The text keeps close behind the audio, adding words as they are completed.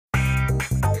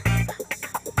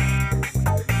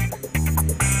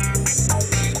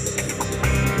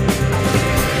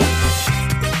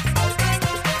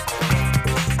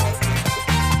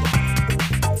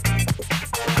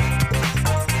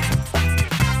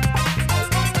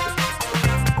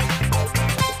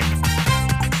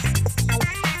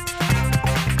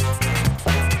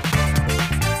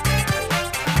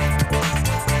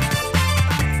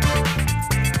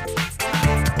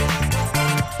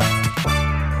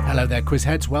Hello there,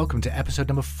 Quizheads. Welcome to episode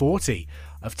number 40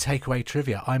 of Takeaway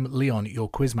Trivia. I'm Leon, your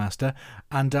Quizmaster,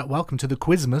 and welcome to the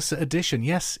Quizmas edition.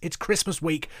 Yes, it's Christmas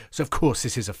week, so of course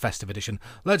this is a festive edition.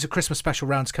 Loads of Christmas special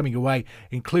rounds coming your way,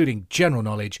 including general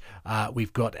knowledge.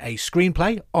 We've got a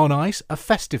screenplay on ice, a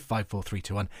festive 5, 4, 3,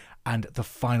 2, 1, and the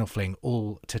final fling,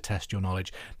 all to test your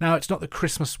knowledge. Now, it's not the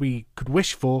Christmas we could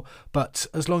wish for, but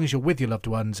as long as you're with your loved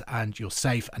ones and you're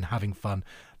safe and having fun,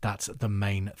 that's the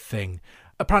main thing.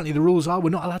 Apparently the rules are we're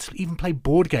not allowed to even play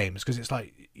board games because it's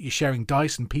like you're sharing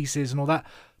dice and pieces and all that.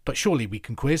 But surely we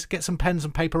can quiz. Get some pens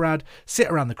and paper out, sit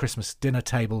around the Christmas dinner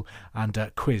table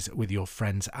and quiz with your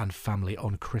friends and family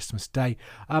on Christmas Day.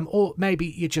 Or maybe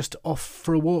you're just off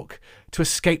for a walk to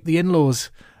escape the in-laws.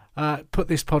 Put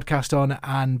this podcast on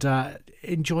and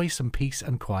enjoy some peace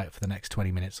and quiet for the next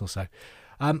 20 minutes or so.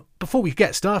 Before we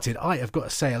get started, I have got to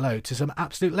say hello to some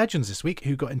absolute legends this week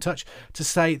who got in touch to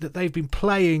say that they've been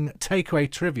playing Takeaway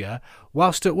Trivia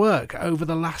whilst at work over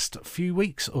the last few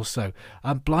weeks or so.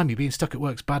 Blimey, being stuck at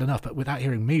work's bad enough, but without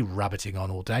hearing me rabbiting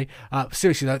on all day.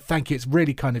 Seriously though, thank you. It's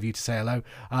really kind of you to say hello.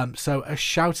 So a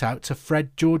shout out to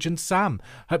Fred, George and Sam.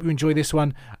 Hope you enjoy this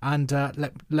one and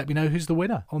let me know who's the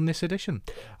winner on this edition.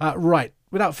 Right,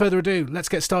 without further ado, let's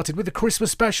get started with the Christmas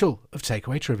special of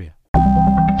Takeaway Trivia.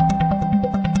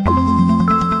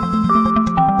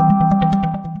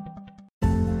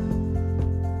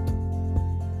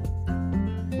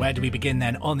 Where do we begin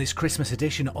then on this Christmas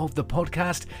edition of the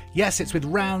podcast? Yes, it's with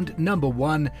round number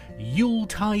 1,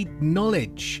 Yuletide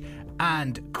knowledge.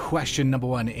 And question number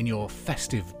 1 in your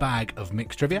festive bag of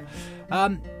mixed trivia.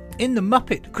 In the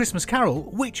Muppet Christmas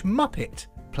Carol, which Muppet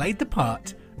played the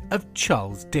part of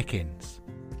Charles Dickens?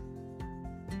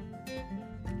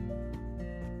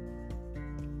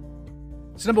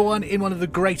 So number 1, in one of the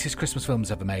greatest Christmas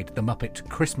films ever made, The Muppet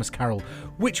Christmas Carol,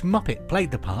 which Muppet played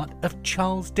the part of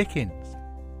Charles Dickens?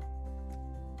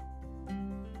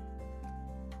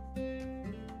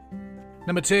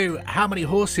 Number 2, how many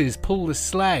horses pull the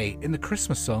sleigh in the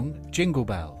Christmas song Jingle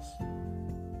Bells?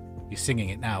 You're singing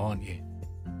it now, aren't you?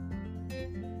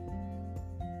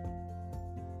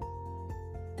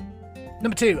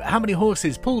 Number 2, how many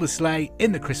horses pull the sleigh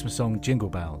in the Christmas song Jingle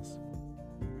Bells?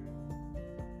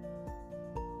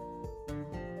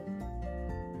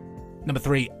 Number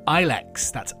 3,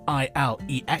 Ilex, that's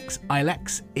I-L-E-X.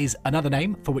 Ilex is another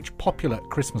name for which popular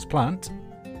Christmas plant?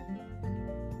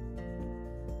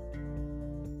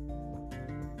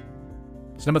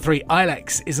 So number 3,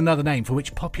 Ilex is another name for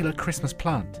which popular Christmas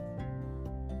plant?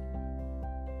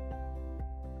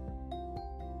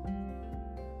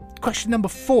 Question number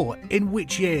 4, in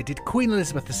which year did Queen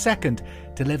Elizabeth II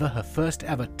deliver her first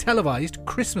ever televised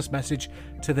Christmas message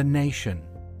to the nation?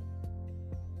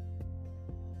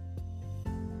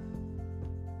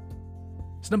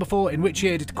 So number 4, in which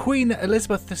year did Queen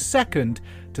Elizabeth II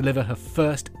deliver her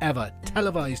first ever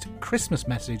televised Christmas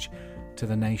message to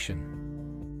the nation?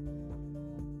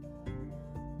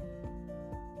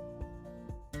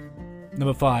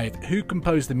 Number 5, who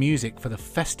composed the music for the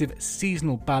festive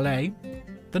seasonal ballet,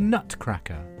 The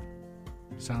Nutcracker?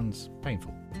 Sounds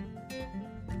painful.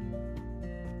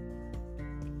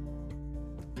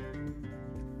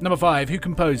 Number 5, who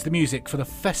composed the music for the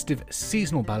festive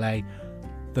seasonal ballet,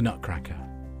 The Nutcracker?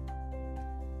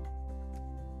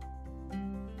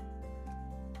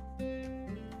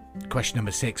 Question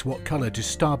number 6, what colour do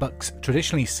Starbucks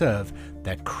traditionally serve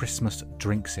their Christmas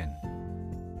drinks in?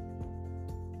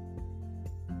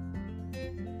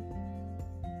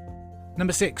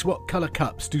 Number 6, what colour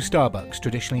cups do Starbucks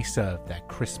traditionally serve their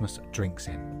Christmas drinks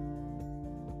in?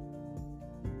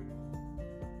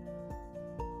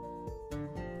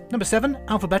 Number 7,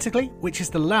 alphabetically, which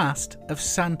is the last of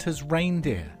Santa's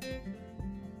reindeer?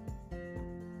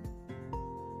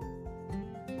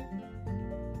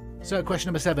 So question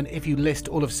number 7, if you list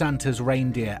all of Santa's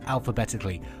reindeer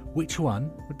alphabetically, which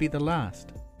one would be the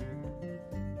last?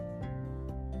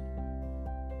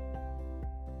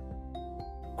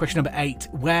 Question number 8,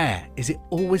 where is it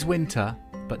always winter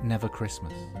but never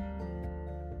Christmas?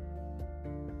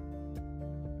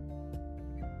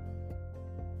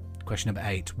 Question number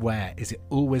 8, where is it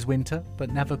always winter but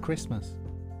never Christmas?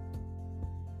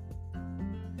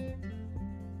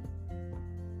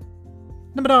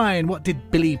 Number 9, what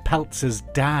did Billy Peltzer's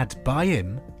dad buy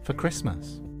him for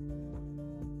Christmas?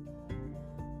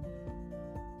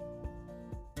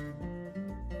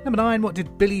 Number 9, what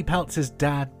did Billy Peltzer's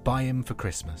dad buy him for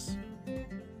Christmas?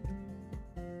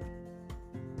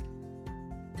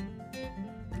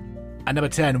 And number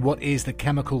 10, what is the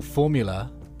chemical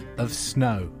formula of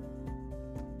snow?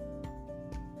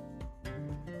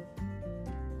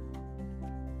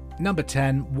 Number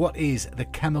 10, what is the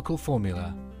chemical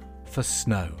formula for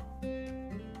snow.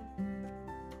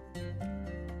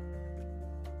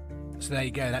 So there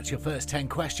you go, that's your first 10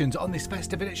 questions on this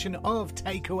festive edition of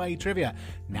Takeaway Trivia.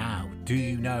 Now, do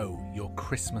you know your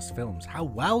Christmas films? How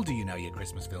well do you know your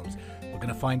Christmas films? We're going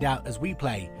to find out as we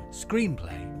play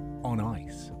Screenplay on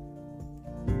Ice.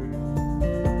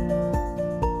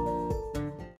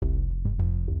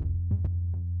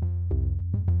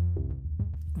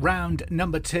 Round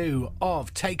number 2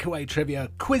 of Takeaway Trivia,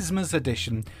 Quizmas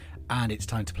edition. And it's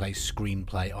time to play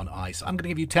Screenplay on Ice. I'm going to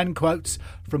give you 10 quotes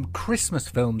from Christmas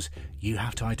films. You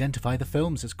have to identify the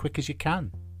films as quick as you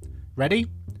can. Ready?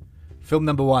 Film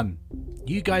number 1.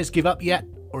 You guys give up yet,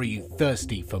 or are you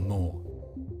thirsty for more?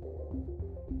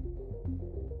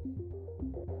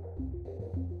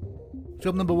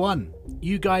 Film number 1.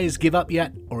 You guys give up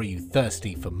yet, or are you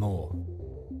thirsty for more?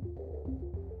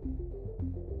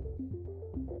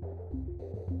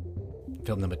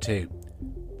 Film number 2.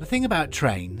 The thing about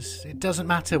trains, it doesn't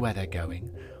matter where they're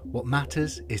going. What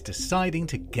matters is deciding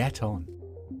to get on.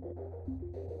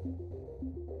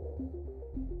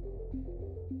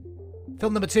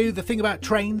 Film number 2, the thing about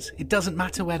trains, it doesn't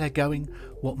matter where they're going.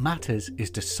 What matters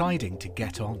is deciding to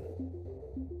get on.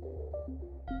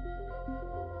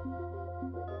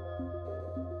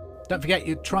 Don't forget,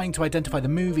 you're trying to identify the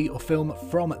movie or film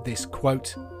from this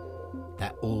quote.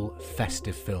 They're all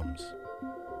festive films.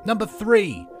 Number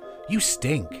 3. You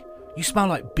stink. You smell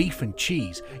like beef and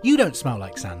cheese. You don't smell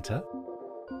like Santa.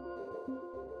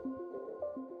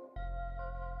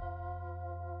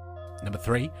 Number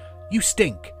 3. You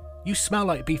stink. You smell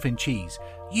like beef and cheese.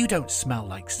 You don't smell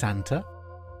like Santa.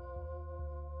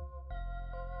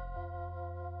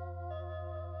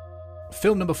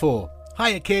 Film number 4.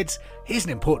 Hiya kids, here's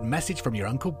an important message from your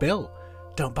Uncle Bill.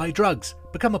 Don't buy drugs,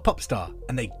 become a pop star,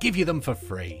 and they give you them for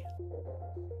free.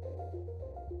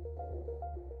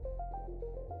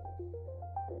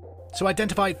 So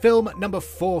identify film number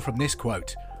 4 from this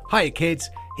quote. Hiya kids,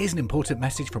 here's an important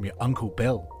message from your Uncle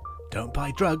Bill. Don't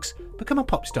buy drugs, become a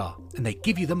pop star, and they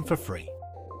give you them for free.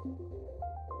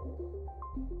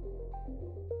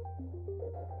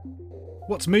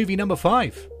 What's movie number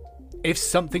 5? If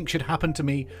something should happen to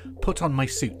me, put on my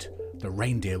suit. The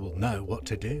reindeer will know what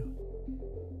to do.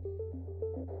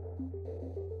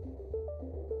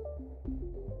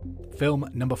 Film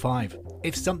number 5.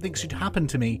 If something should happen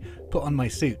to me, put on my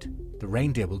suit. The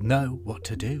reindeer will know what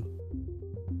to do.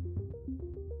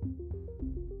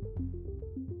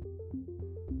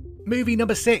 Movie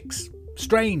number 6.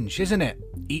 Strange, isn't it?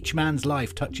 Each man's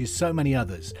life touches so many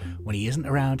others. When he isn't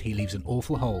around, he leaves an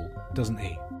awful hole, doesn't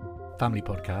he? Family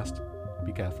podcast.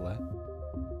 Be careful there.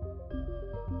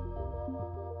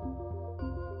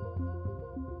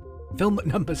 Film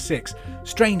number 6.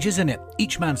 Strange, isn't it?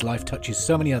 Each man's life touches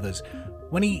so many others.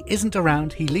 When he isn't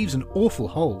around, he leaves an awful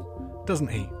hole, doesn't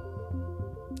he?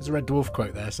 There's a Red Dwarf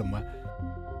quote there somewhere.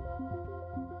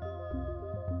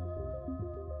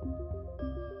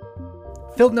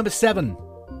 Film number 7.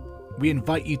 We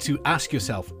invite you to ask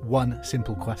yourself one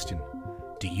simple question.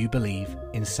 Do you believe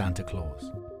in Santa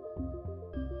Claus?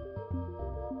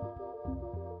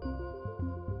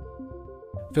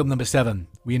 Film number 7.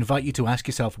 We invite you to ask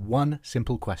yourself one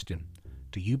simple question.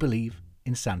 Do you believe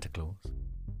in Santa Claus?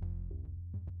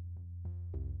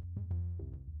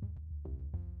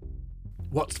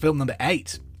 What's film number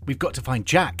 8? We've got to find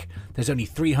Jack. There's only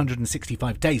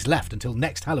 365 days left until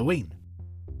next Halloween.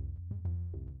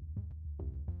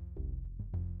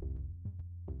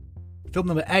 Film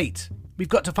number 8. We've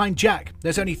got to find Jack.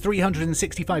 There's only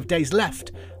 365 days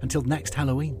left until next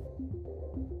Halloween.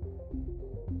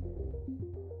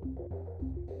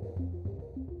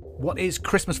 What is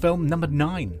Christmas film number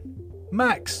 9?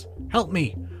 Max, help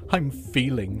me. I'm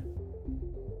feeling.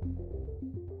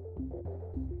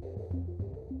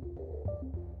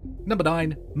 Number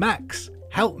 9. Max,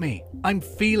 help me. I'm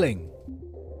feeling.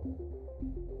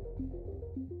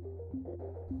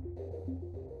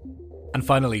 And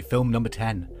finally, film number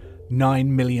 10.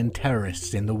 9 million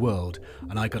terrorists in the world,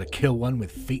 and I gotta kill one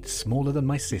with feet smaller than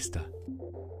my sister.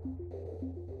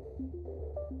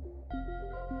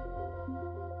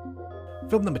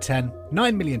 Film number 10.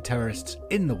 9 million terrorists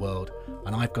in the world,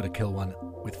 and I've got to kill one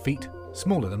with feet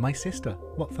smaller than my sister.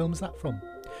 What film is that from?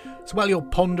 So while you're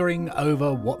pondering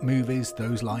over what movies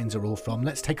those lines are all from,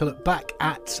 let's take a look back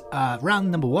at round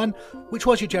number 1, which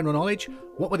was your general knowledge.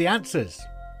 What were the answers?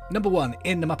 Number 1,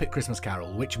 in The Muppet Christmas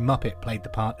Carol, which Muppet played the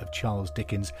part of Charles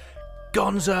Dickens?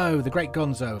 Gonzo, the great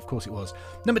Gonzo, of course it was.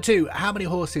 Number 2, how many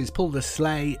horses pull the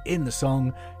sleigh in the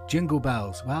song Jingle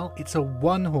Bells? Well, it's a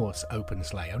one-horse open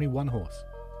sleigh, only one horse.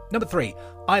 Number 3,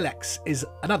 Ilex is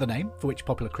another name for which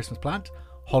popular Christmas plant?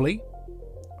 Holly.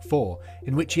 4.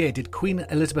 In which year did Queen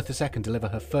Elizabeth II deliver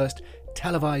her first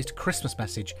televised Christmas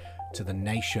message to the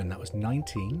nation? That was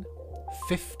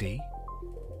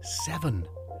 1957.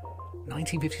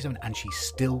 1957, and she's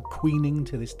still queening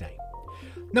to this day.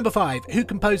 Number 5. Who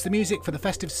composed the music for the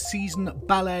festive season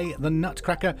ballet The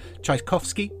Nutcracker?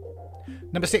 Tchaikovsky.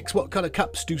 Number 6. What colour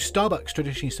cups do Starbucks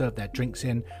traditionally serve their drinks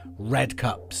in? Red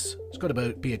cups. It's got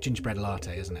to be a gingerbread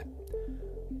latte, isn't it?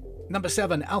 Number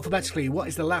 7. Alphabetically, what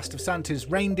is the last of Santa's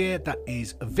reindeer? That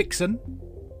is Vixen.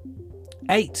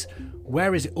 8.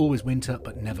 Where is it always winter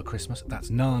but never Christmas? That's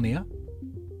Narnia.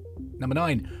 Number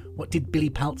 9. What did Billy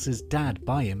Paltzer's dad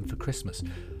buy him for Christmas?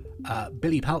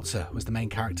 Billy Paltzer was the main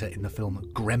character in the film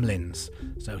Gremlins,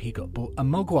 so he got bought a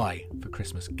Mogwai for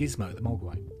Christmas. Gizmo the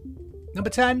Mogwai. Number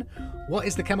 10. What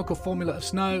is the chemical formula of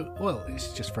snow? Well,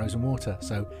 it's just frozen water,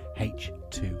 so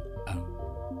H2O.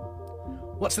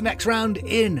 What's the next round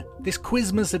in this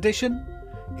Quizmas edition?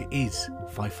 It is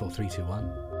 5, 4, 3, 2,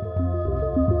 1.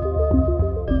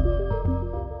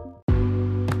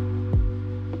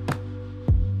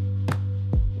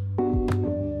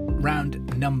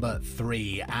 Round number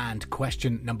 3, and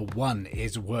question number 1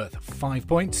 is worth 5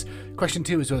 points. Question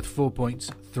 2 is worth 4 points.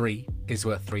 3 is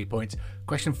worth 3 points.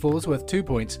 Question 4 is worth 2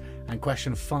 points. And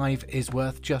question 5 is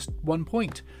worth just 1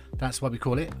 point. That's why we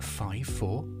call it 5,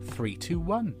 4, 3, 2,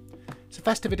 1. It's a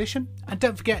festive edition. And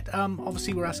don't forget,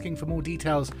 obviously we're asking for more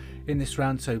details in this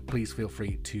round, so please feel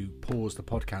free to pause the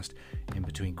podcast in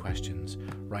between questions.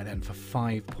 Right then, for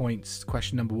 5 points,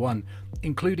 question number 1.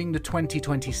 Including the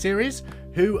 2020 series,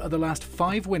 who are the last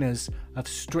 5 winners of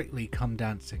Strictly Come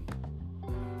Dancing?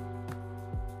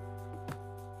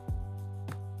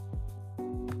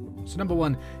 So number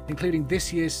 1, including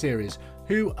this year's series,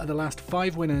 who are the last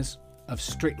 5 winners of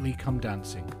Strictly Come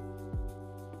Dancing?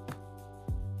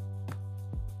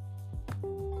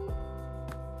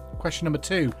 Question number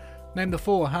 2. Name the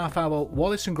 4 half-hour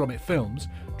Wallace and Gromit films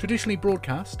traditionally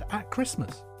broadcast at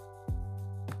Christmas.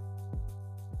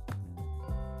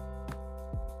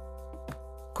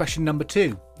 Question number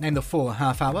 2. Name the 4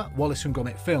 half-hour Wallace and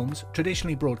Gromit films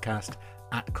traditionally broadcast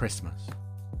at Christmas.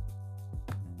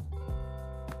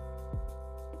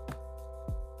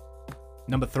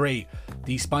 Number 3.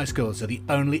 The Spice Girls are the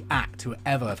only act to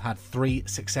ever have had 3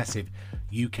 successive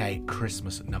UK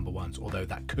Christmas number 1s, although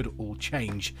that could all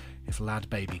change if Lad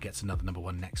Baby gets another number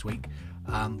 1 next week.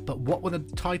 But what were the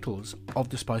titles of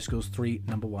the Spice Girls' 3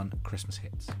 number 1 Christmas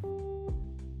hits?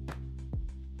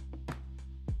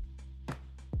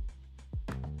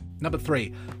 Number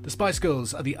 3. The Spice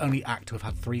Girls are the only act to have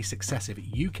had 3 successive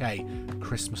UK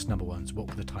Christmas number 1s. What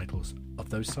were the titles of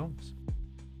those songs?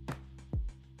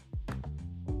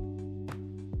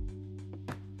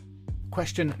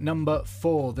 Question number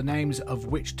 4. The names of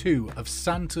which 2 of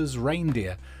Santa's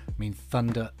reindeer mean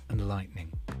thunder and lightning?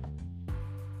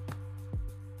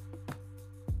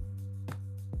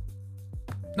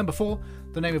 Number 4.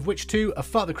 The name of which 2 of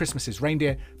Father Christmas's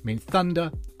reindeer mean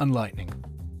thunder and lightning?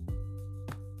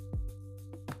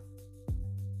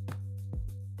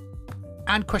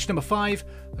 And question number 5.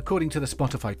 According to the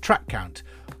Spotify track count,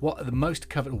 what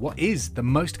is the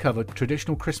most covered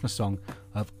traditional Christmas song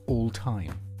of all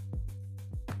time?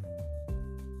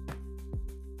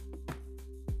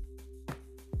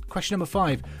 Question number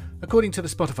 5. According to the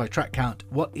Spotify track count,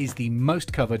 what is the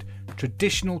most covered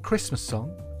traditional Christmas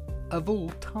song of all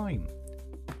time?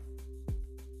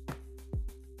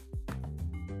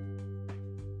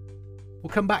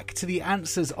 We'll come back to the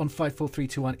answers on 5, 4, 3,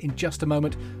 2, 1 in just a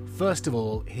moment. First of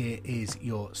all, here is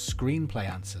your screenplay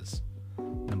answers.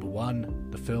 Number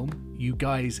 1, the film. You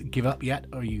guys give up yet,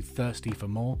 or are you thirsty for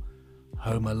more?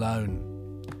 Home Alone.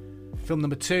 Film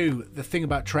number 2, the thing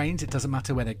about trains, it doesn't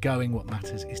matter where they're going, what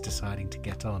matters is deciding to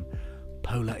get on.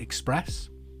 Polar Express.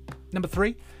 Number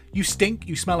 3, you stink,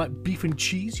 you smell like beef and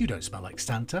cheese, you don't smell like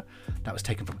Santa. That was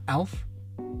taken from Alf.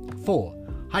 4,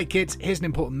 hi kids, here's an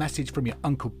important message from your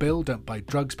Uncle Bill, don't buy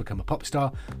drugs, become a pop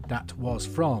star. That was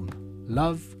from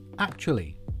Love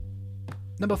Actually.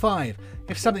 Number 5,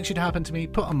 if something should happen to me,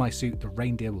 put on my suit, the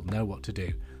reindeer will know what to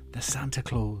do. The Santa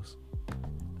Claus.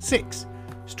 6,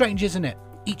 strange isn't it?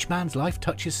 Each man's life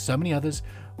touches so many others.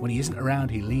 When he isn't around,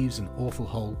 he leaves an awful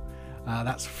hole.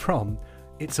 That's from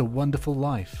It's a Wonderful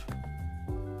Life.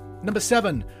 Number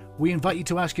 7, we invite you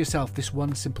to ask yourself this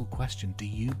one simple question. Do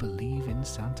you believe in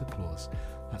Santa Claus?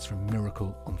 That's from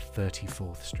Miracle on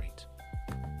 34th Street.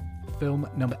 Film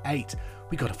number 8,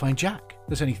 we got to find Jack.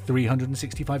 There's only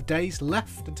 365 days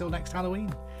left until next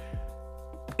Halloween.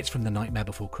 It's from The Nightmare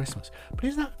Before Christmas. But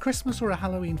is that a Christmas or a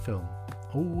Halloween film?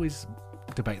 Always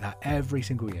debate that every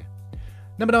single year.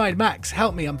 Number 9, Max,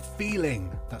 help me, I'm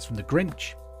feeling. That's from The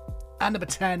Grinch. And number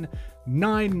 10,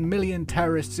 9 million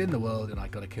terrorists in the world and I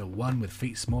gotta kill one with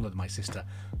feet smaller than my sister.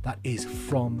 That is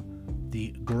from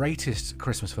the greatest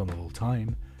Christmas film of all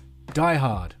time, Die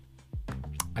Hard.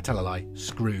 I tell a lie,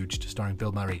 Scrooged, starring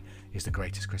Bill Murray, is the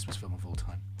greatest Christmas film of all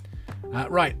time.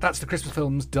 Right, that's the Christmas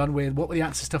films done with. What were the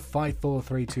answers to 5, 4,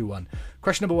 3, 2, 1?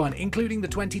 Question number 1. Including the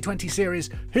 2020 series,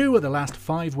 who were the last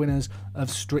 5 winners of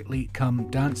Strictly Come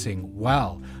Dancing?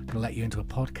 Well, I'm going to let you into a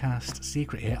podcast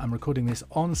secret here. I'm recording this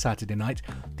on Saturday night.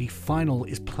 The final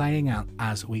is playing out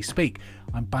as we speak.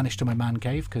 I'm banished to my man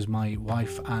cave because my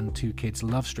wife and 2 kids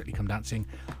love Strictly Come Dancing.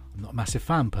 I'm not a massive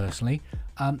fan personally.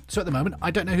 So at the moment, I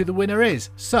don't know who the winner is.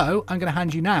 So I'm going to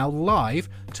hand you now live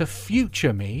to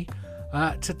future me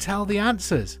to tell the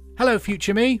answers. Hello,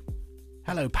 future me.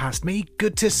 Hello, past me.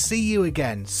 Good to see you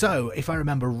again. So, if I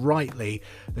remember rightly,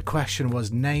 the question was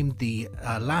name the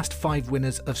last 5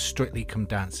 winners of Strictly Come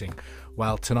Dancing.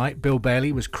 Well, tonight, Bill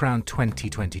Bailey was crowned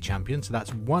 2020 champion, so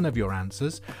that's one of your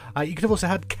answers. You could have also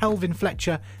had Kelvin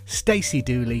Fletcher, Stacey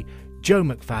Dooley, Joe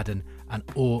McFadden, and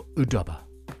Or Udoba.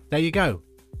 There you go.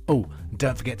 Oh,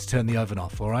 don't forget to turn the oven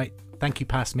off, all right? Thank you,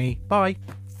 past me. Bye.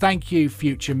 Thank you,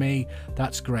 future me.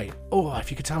 That's great. Oh,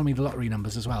 if you could tell me the lottery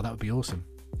numbers as well, that would be awesome.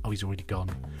 Oh, he's already gone.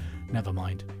 Never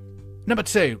mind. Number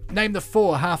 2. Name the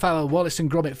 4 half-hour Wallace and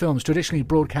Gromit films traditionally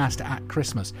broadcast at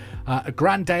Christmas. A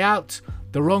Grand Day Out,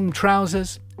 The Wrong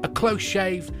Trousers, A Close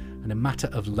Shave, and A Matter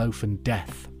of Loaf and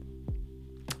Death.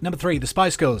 Number 3. The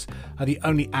Spice Girls are the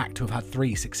only act to have had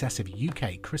 3 successive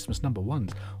UK Christmas number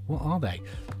 1s. What are they?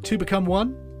 To Become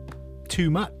One,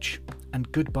 Too Much,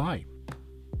 and Goodbye.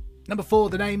 Number 4,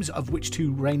 the names of which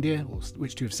 2 reindeer, or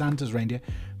which 2 of Santa's reindeer,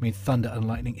 mean thunder and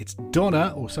lightning. It's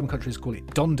Donna, or some countries call it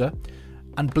Donda,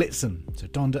 and Blitzen. So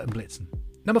Donda and Blitzen.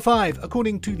 Number 5,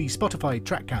 according to the Spotify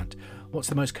track count, what's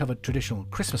the most covered traditional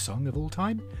Christmas song of all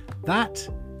time? That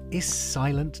is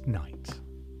Silent Night.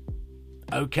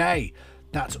 Okay,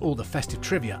 that's all the festive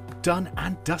trivia done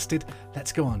and dusted.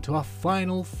 Let's go on to our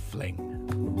final fling.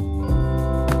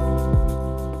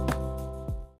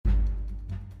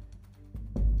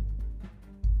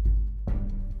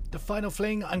 Final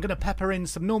fling, I'm going to pepper in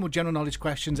some normal general knowledge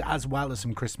questions as well as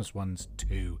some Christmas ones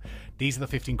too. These are the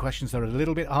 15 questions that are a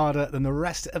little bit harder than the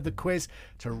rest of the quiz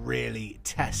to really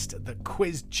test the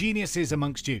quiz geniuses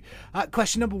amongst you.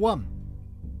 Question number 1.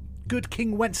 Good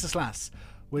King Wenceslas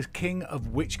was king of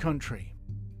which country?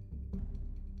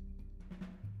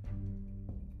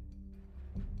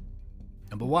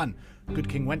 Number 1. Good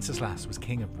King Wenceslas was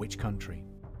king of which country?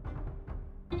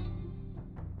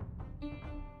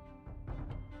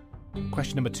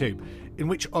 Question number 2. In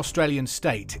which Australian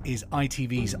state is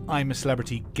ITV's I'm a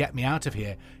Celebrity, Get Me Out of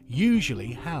Here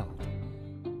usually held?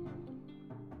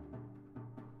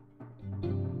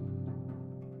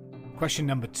 Question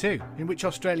number 2. In which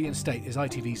Australian state is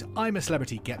ITV's I'm a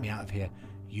Celebrity, Get Me Out of Here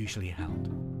usually held?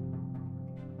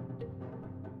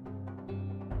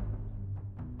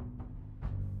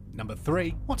 Number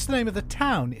 3. What's the name of the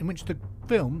town in which the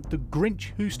film The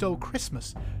Grinch Who Stole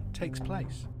Christmas takes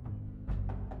place?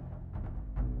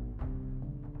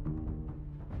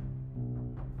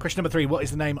 Question number 3. What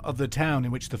is the name of the town in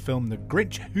which the film The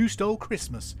Grinch Who Stole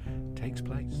Christmas takes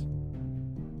place?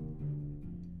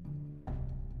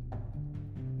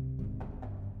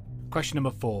 Question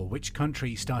number 4. Which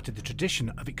country started the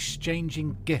tradition of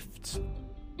exchanging gifts?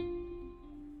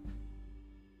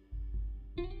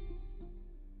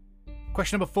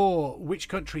 Question number 4. Which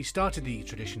country started the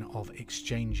tradition of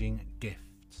exchanging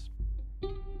gifts?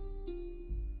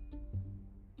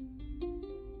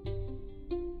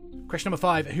 Question number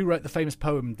 5. Who wrote the famous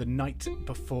poem The Night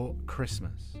Before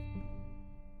Christmas?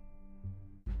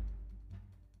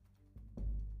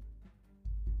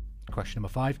 Question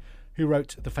number 5. Who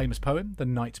wrote the famous poem The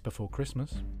Night Before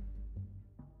Christmas?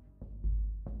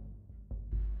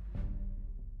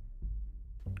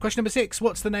 Question number 6.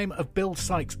 What's the name of Bill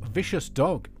Sikes' vicious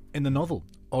dog in the novel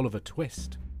Oliver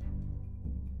Twist?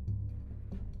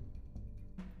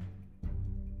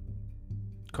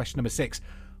 Question number 6.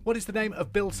 What is the name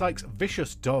of Bill Sikes'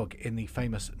 vicious dog in the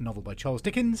famous novel by Charles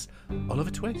Dickens,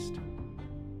 Oliver Twist?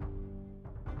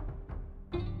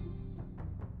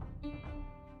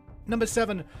 Number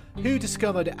 7. Who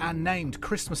discovered and named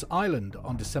Christmas Island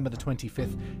on December the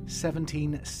 25th,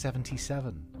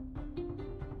 1777?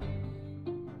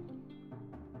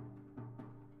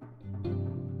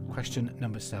 Question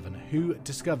number 7. Who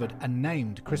discovered and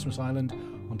named Christmas Island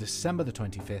on December the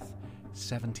 25th,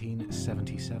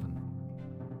 1777?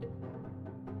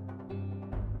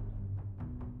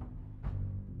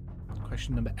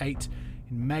 Question number 8.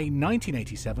 In May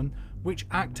 1987, which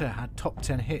actor had top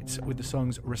 10 hits with the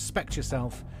songs Respect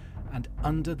Yourself and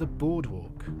Under the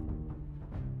Boardwalk?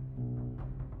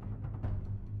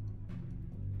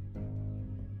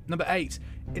 Number 8.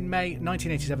 In May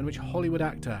 1987, which Hollywood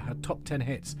actor had top 10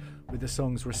 hits with the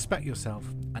songs Respect Yourself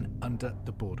and Under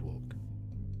the Boardwalk?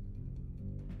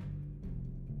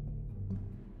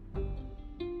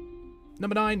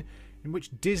 Number 9. In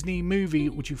which Disney movie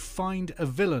would you find a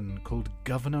villain called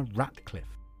Governor Ratcliffe?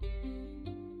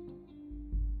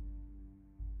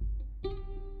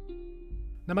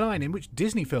 Number 9. In which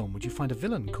Disney film would you find a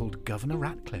villain called Governor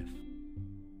Ratcliffe?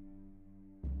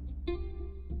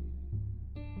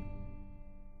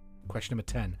 Question number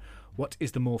 10. What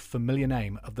is the more familiar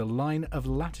name of the line of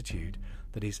latitude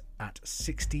that is at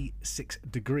 66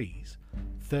 degrees,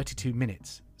 32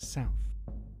 minutes south?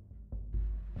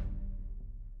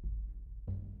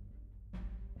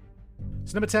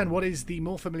 So number 10, what is the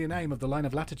more familiar name of the line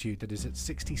of latitude that is at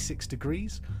 66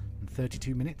 degrees and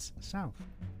 32 minutes south?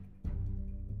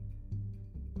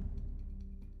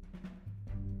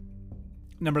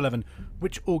 Number 11,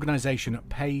 which organisation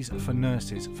pays for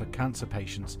nurses for cancer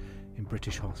patients in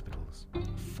British hospitals?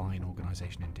 A fine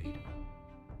organisation indeed.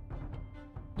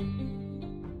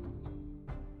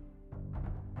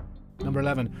 Number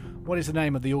 11, what is the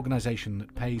name of the organisation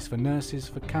that pays for nurses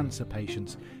for cancer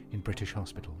patients in British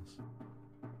hospitals?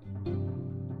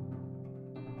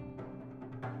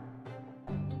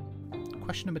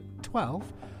 Question number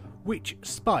 12, which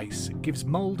spice gives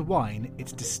mulled wine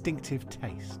its distinctive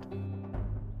taste?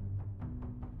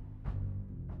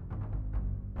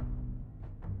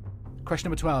 Question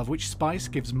number 12. Which spice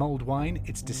gives mulled wine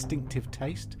its distinctive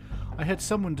taste? I heard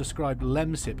someone describe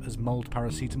Lemsip as mulled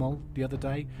paracetamol the other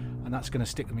day, and that's going to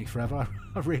stick with me forever.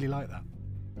 I really like that.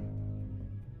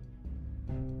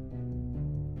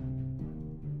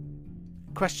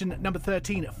 Question number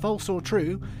 13. False or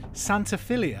true?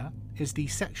 Santaphilia is the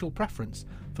sexual preference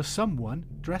for someone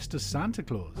dressed as Santa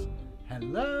Claus.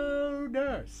 Hello,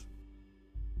 nurse.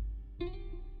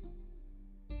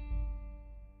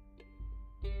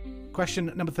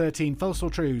 Question number 13. False or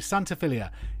true?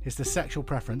 Santaphilia is the sexual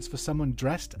preference for someone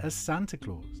dressed as Santa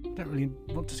Claus. I don't really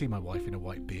want to see my wife in a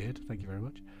white beard. Thank you very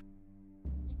much.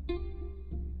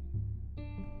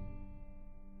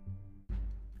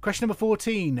 Question number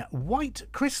 14. White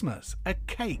Christmas, a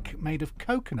cake made of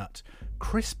coconut,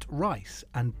 crisped rice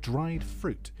and dried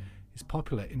fruit, is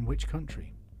popular in which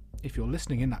country? If you're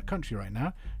listening in that country right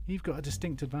now, you've got a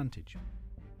distinct advantage.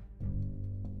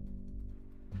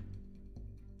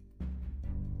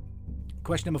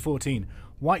 Question number 14.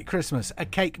 White Christmas, a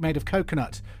cake made of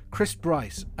coconut, crisped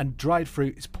rice and dried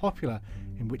fruit, is popular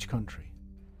in which country?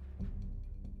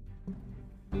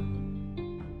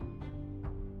 And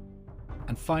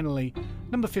finally,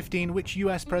 number 15. Which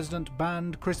US president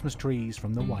banned Christmas trees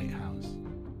from the White House?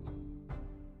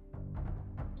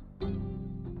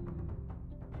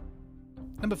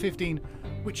 Number 15.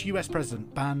 Which US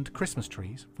president banned Christmas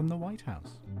trees from the White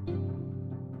House?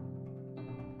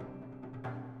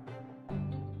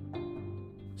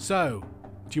 So,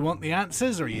 do you want the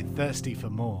answers or are you thirsty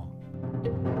for more?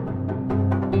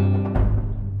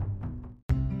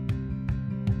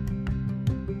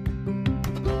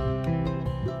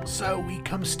 So we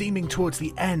come steaming towards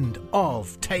the end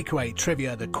of Takeaway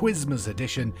Trivia, the Quizmas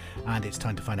edition, and it's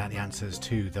time to find out the answers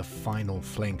to the final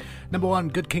fling. Number 1,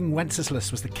 Good King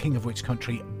Wenceslas was the king of which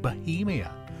country?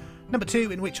 Bohemia. Number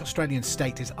 2, in which Australian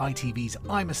state is ITV's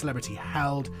I'm a Celebrity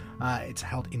held? It's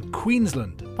held in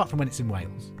Queensland, apart from when it's in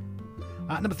Wales.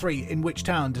 Number 3, in which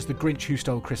town does The Grinch Who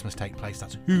Stole Christmas take place?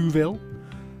 That's Whoville.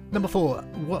 Number 4,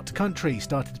 what country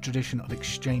started the tradition of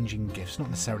exchanging gifts? Not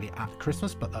necessarily at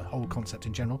Christmas, but the whole concept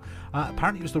in general.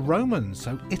 Apparently it was the Romans,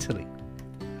 so Italy.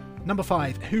 Number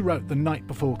 5, who wrote The Night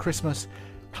Before Christmas?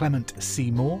 Clement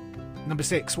Seymour. Number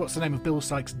 6, what's the name of Bill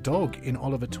Sikes' dog in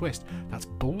Oliver Twist? That's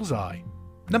Bullseye.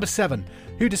 Number 7,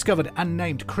 who discovered and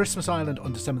named Christmas Island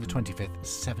on December the 25th,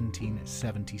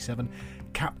 1777?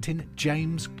 Captain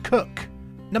James Cook.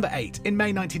 Number 8, in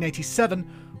May 1987,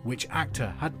 which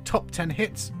actor had top 10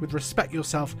 hits with Respect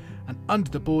Yourself and Under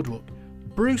the Boardwalk?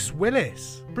 Bruce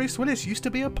Willis. Bruce Willis used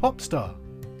to be a pop star.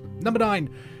 Number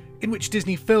 9, in which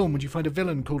Disney film would you find a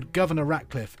villain called Governor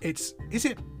Ratcliffe? It's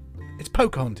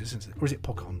Pocahontas, isn't it? Or is it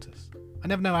Pocahontas? I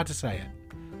never know how to say it.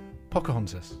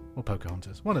 Pocahontas or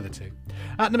Pocahontas, one of the two.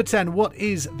 At number 10, what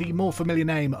is the more familiar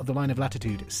name of the line of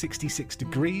latitude? 66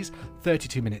 degrees,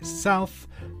 32 minutes south.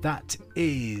 That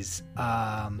is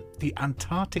the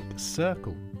Antarctic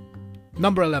Circle.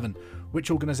 Number 11,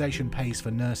 which organisation pays for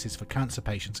nurses for cancer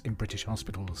patients in British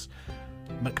hospitals?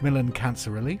 Macmillan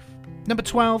Cancer Relief. Number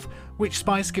 12, which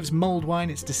spice gives mulled wine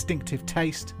its distinctive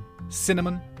taste?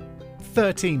 Cinnamon.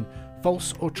 13,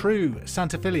 false or true?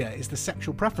 Santaphilia is the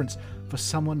sexual preference for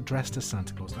someone dressed as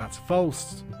Santa Claus. That's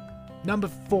false. Number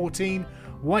 14,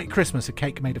 White Christmas, a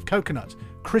cake made of coconut,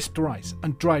 crisped rice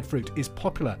and dried fruit, is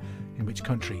popular in which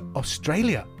country?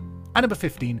 Australia. And number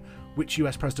 15, which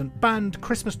US president banned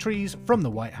Christmas trees from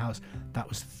the White House? That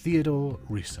was Theodore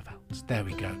Roosevelt. There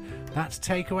we go. That's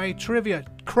takeaway trivia.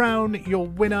 Crown your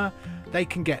winner. They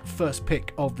can get first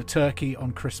pick of the turkey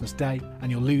on Christmas Day,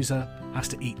 and your loser has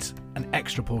to eat an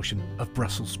extra portion of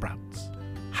Brussels sprouts.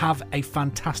 Have a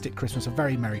fantastic Christmas, a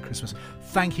very Merry Christmas.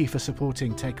 Thank you for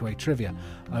supporting Takeaway Trivia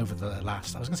over the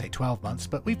last, 12 months,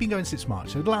 but we've been going since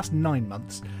March, so the last 9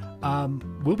 months.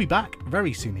 We'll be back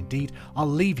very soon indeed. I'll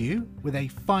leave you with a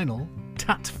final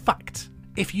tat fact.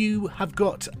 If you have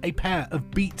got a pair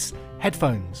of Beats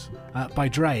headphones by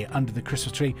Dre under the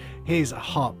Christmas tree, here's a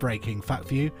heartbreaking fact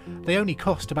for you. They only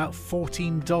cost about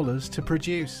 $14 to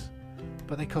produce.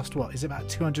 But they cost what? Is it about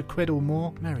 200 quid or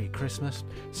more? Merry Christmas.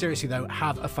 Seriously though,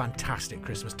 have a fantastic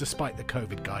Christmas despite the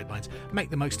COVID guidelines. Make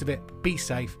the most of it, be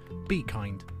safe, be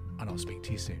kind, and I'll speak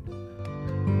to you soon.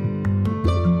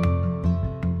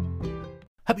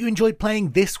 Hope you enjoyed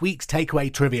playing this week's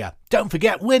Takeaway Trivia. Don't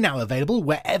forget, we're now available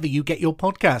wherever you get your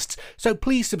podcasts, so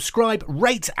please subscribe,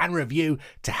 rate and review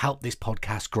to help this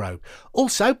podcast grow.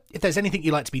 Also, if there's anything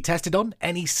you'd like to be tested on,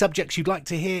 any subjects you'd like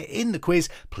to hear in the quiz,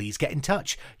 please get in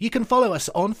touch. You can follow us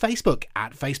on Facebook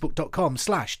at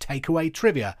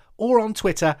facebook.com/takeawaytrivia or on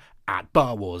Twitter at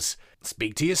BarWars.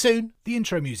 Speak to you soon. The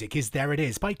intro music is There It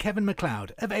Is by Kevin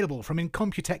MacLeod, available from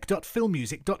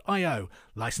incomputech.filmmusic.io,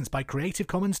 licensed by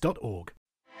creativecommons.org.